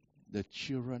faith, the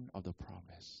children of the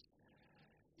promise.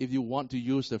 If you want to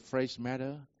use the phrase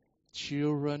matter,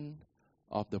 children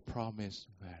of the promise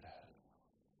matter.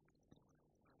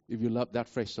 If you love that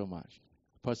phrase so much.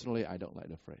 Personally, I don't like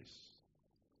the phrase.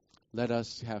 Let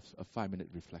us have a 5-minute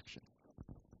reflection.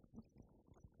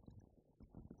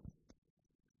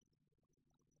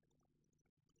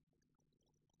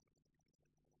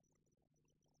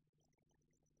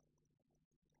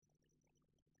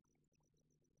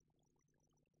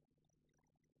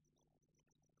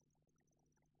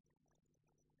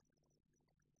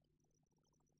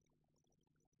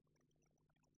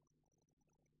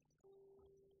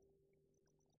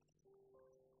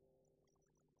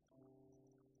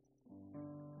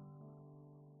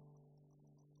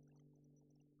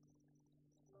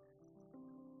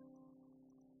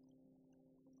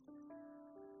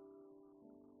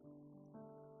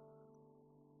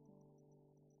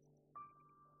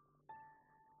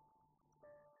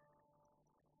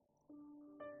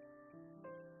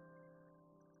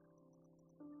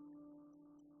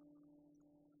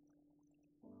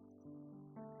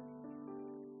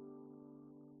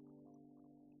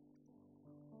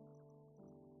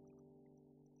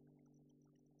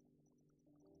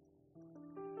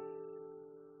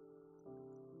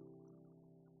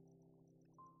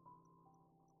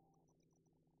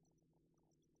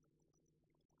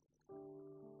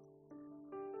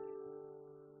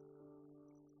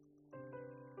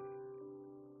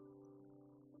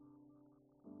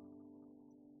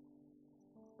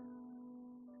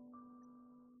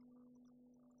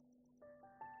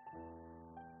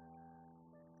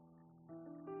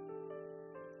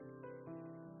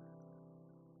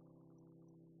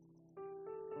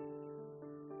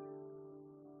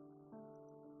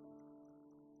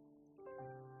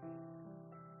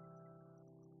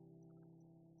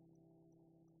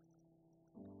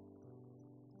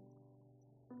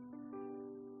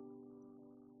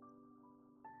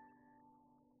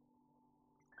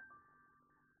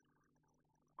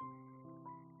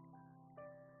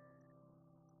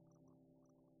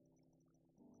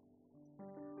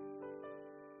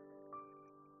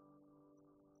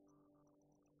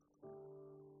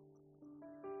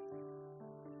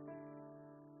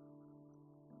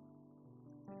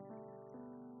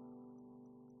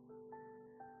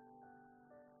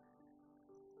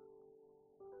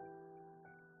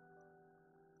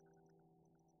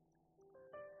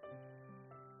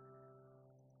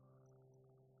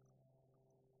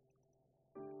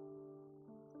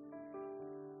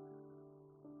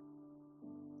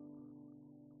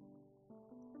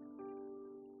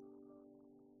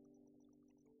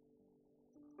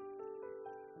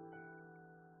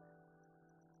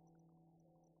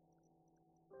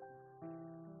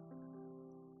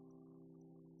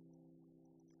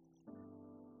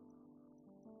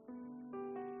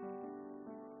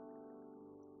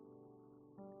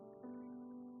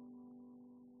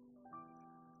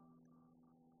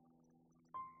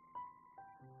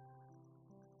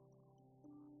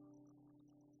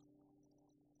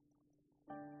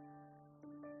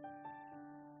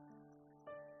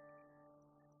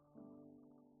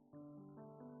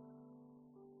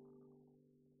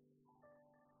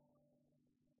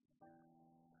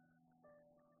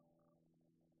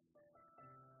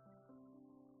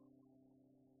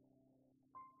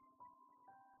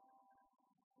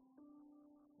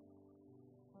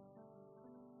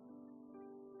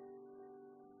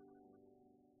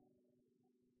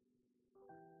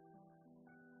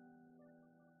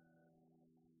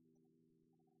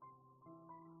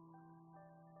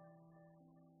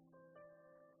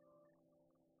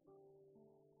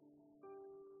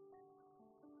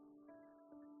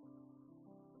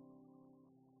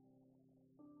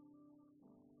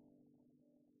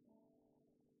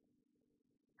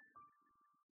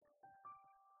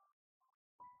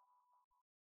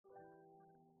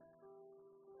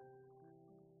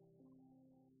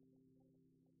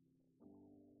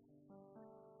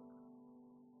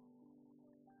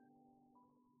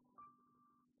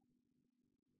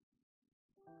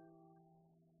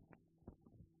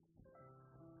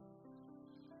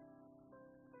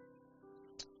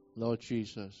 Lord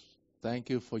Jesus, thank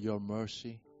you for your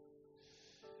mercy.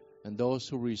 And those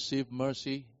who receive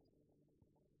mercy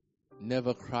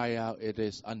never cry out, it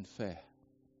is unfair.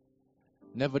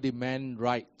 Never demand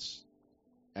rights.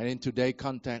 And in today's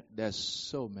context, there's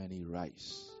so many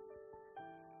rights.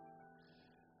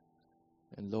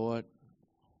 And Lord,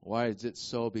 why is it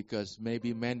so? Because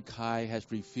maybe mankind has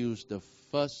refused the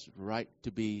first right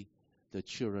to be the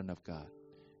children of God.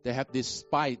 They have this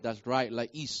spite that's right, like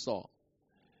Esau.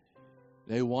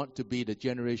 They want to be the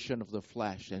generation of the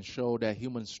flesh and show their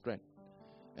human strength.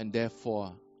 And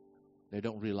therefore, they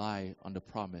don't rely on the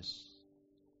promise.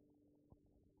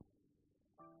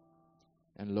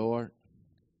 And Lord,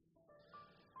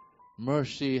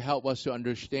 mercy, help us to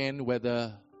understand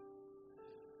whether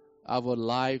our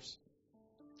lives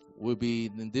will be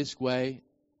in this way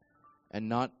and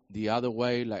not the other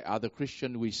way, like other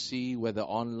Christians we see, whether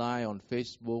online, on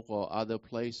Facebook, or other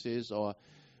places, or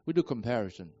we do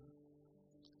comparison.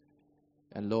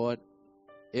 And Lord,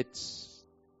 it's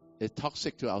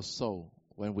toxic to our soul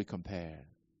when we compare.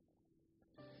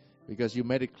 Because you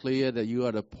made it clear that you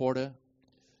are the potter,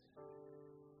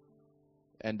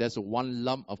 and there's one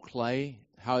lump of clay.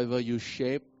 However you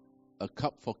shape a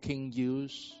cup for king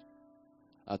use,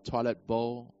 a toilet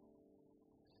bowl,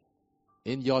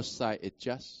 in your sight it's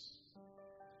just.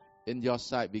 In your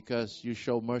sight, because you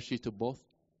show mercy to both.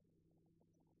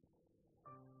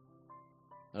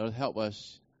 Lord, help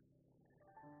us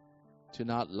to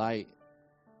not like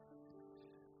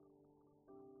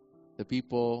the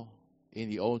people in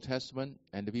the Old Testament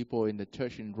and the people in the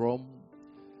church in Rome,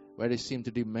 where they seem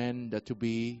to demand that to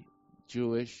be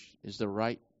Jewish is the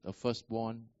right of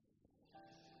firstborn,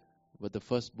 but the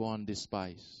firstborn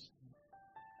despise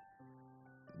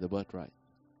the birthright.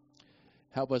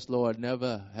 Help us, Lord,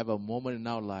 never have a moment in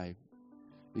our life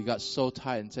we got so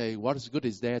tired and say, what is good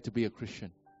is there to be a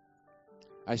Christian?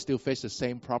 I still face the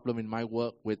same problem in my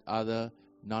work with other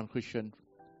non-Christian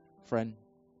friends.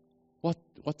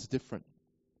 What's different?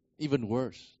 Even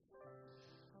worse.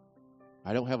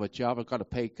 I don't have a job. I got a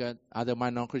pay cut. Other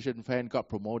my non-Christian friend got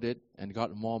promoted and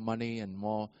got more money and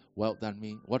more wealth than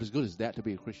me. What is good is that to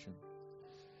be a Christian?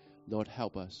 Lord,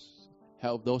 help us.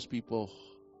 Help those people.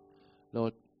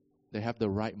 Lord, they have the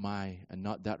right mind and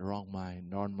not that wrong mind,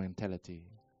 non-mentality.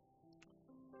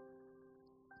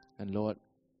 And Lord,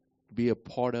 be a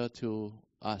potter to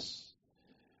us.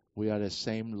 We are the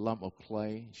same lump of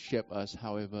clay. Shape us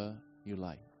however you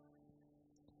like.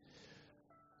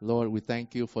 Lord, we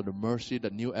thank you for the mercy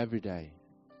that new every day.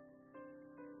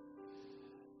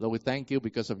 Lord, we thank you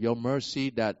because of your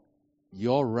mercy that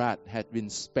your wrath had been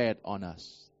spared on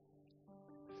us.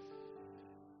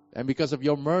 And because of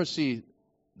your mercy,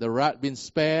 the wrath been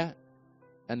spared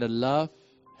and the love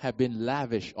have been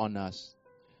lavished on us.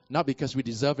 Not because we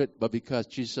deserve it, but because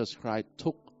Jesus Christ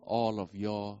took all of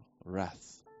your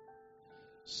wrath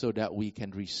so that we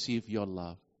can receive your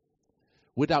love.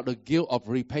 Without the guilt of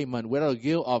repayment, without the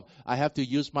guilt of I have to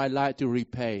use my life to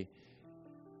repay.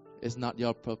 It's not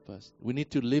your purpose. We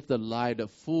need to live the life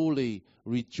of fully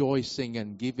rejoicing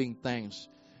and giving thanks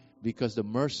because the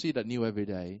mercy that new every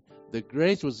day, the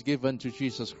grace was given to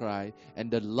Jesus Christ,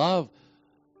 and the love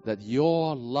that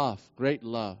your love, great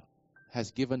love,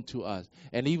 has given to us.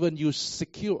 And even you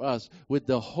secure us with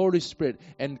the Holy Spirit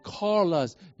and call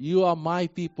us, you are my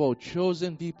people,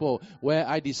 chosen people, where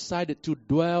I decided to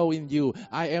dwell in you.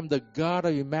 I am the God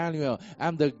of Emmanuel.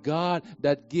 I'm the God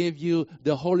that gave you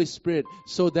the Holy Spirit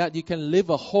so that you can live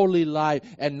a holy life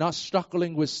and not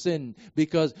struggling with sin,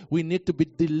 because we need to be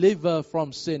delivered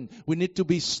from sin. We need to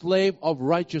be slave of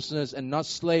righteousness and not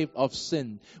slave of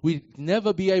sin. We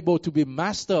never be able to be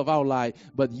master of our life,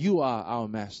 but you are our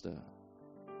master.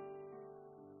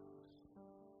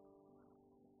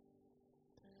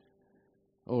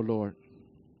 Oh Lord,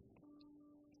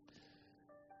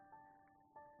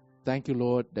 thank you,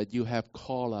 Lord, that you have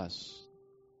called us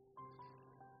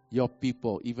your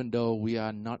people, even though we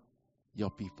are not your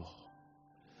people.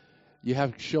 You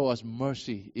have shown us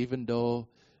mercy, even though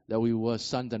that we were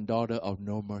sons and daughters of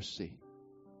no mercy.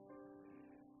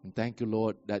 And thank you,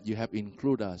 Lord, that you have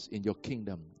included us in your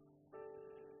kingdom.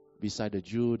 Beside the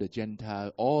Jew, the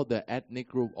Gentile, all the ethnic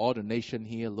group, all the nation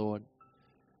here, Lord.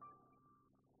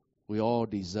 We all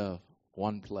deserve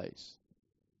one place.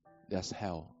 That's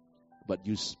hell. But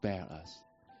you spare us.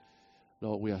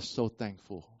 Lord, we are so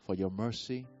thankful for your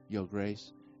mercy, your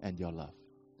grace, and your love.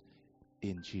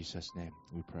 In Jesus' name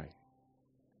we pray.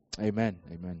 Amen.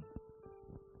 Amen.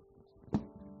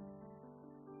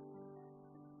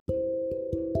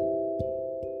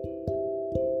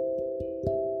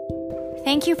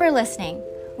 Thank you for listening.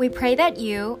 We pray that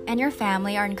you and your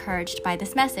family are encouraged by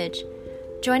this message.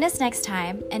 Join us next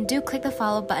time and do click the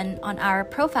follow button on our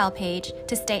profile page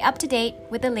to stay up to date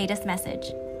with the latest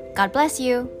message. God bless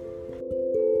you.